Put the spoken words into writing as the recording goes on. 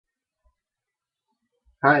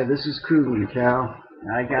Hi, this is Coogan Cal.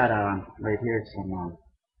 I got right here some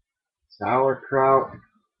sauerkraut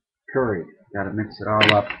curry. Got to mix it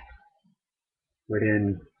all up. Put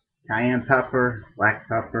in cayenne pepper, black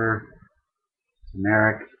pepper,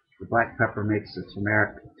 turmeric. The black pepper makes the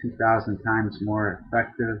turmeric 2,000 times more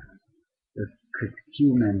effective. The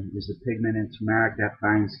curcumin is the pigment in turmeric that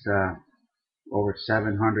binds over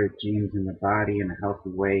 700 genes in the body in a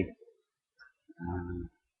healthy way.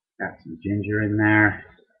 Got some ginger in there.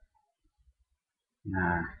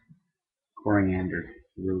 Uh, Coriander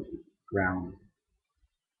root ground.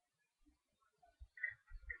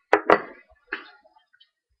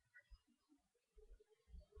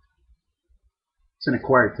 It's an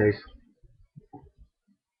acquired taste.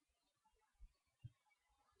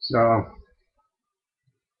 So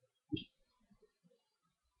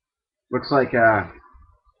looks like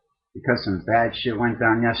because some bad shit went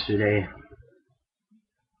down yesterday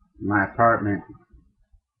in my apartment,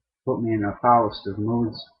 put me in the foulest of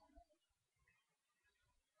moods.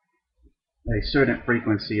 A certain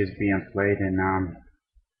frequency is being played, and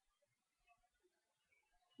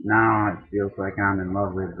now it feels like I'm in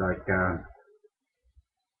love with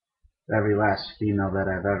every last female that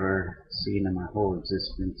I've ever seen in my whole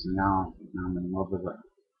existence, and now I'm in love with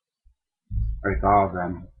all of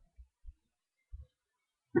them.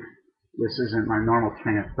 This isn't my normal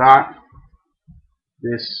train of thought.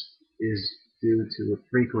 This is due to a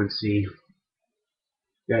frequency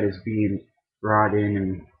that is being brought in,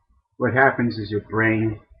 and what happens is your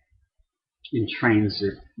brain entrains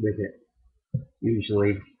it with it,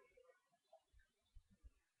 usually.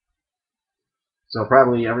 So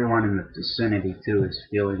probably everyone in the vicinity too is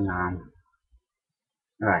feeling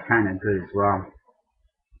kind of good as well.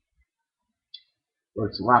 But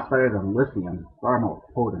it's a lot better than lithium, far more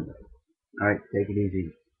potent. Alright, take it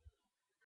easy.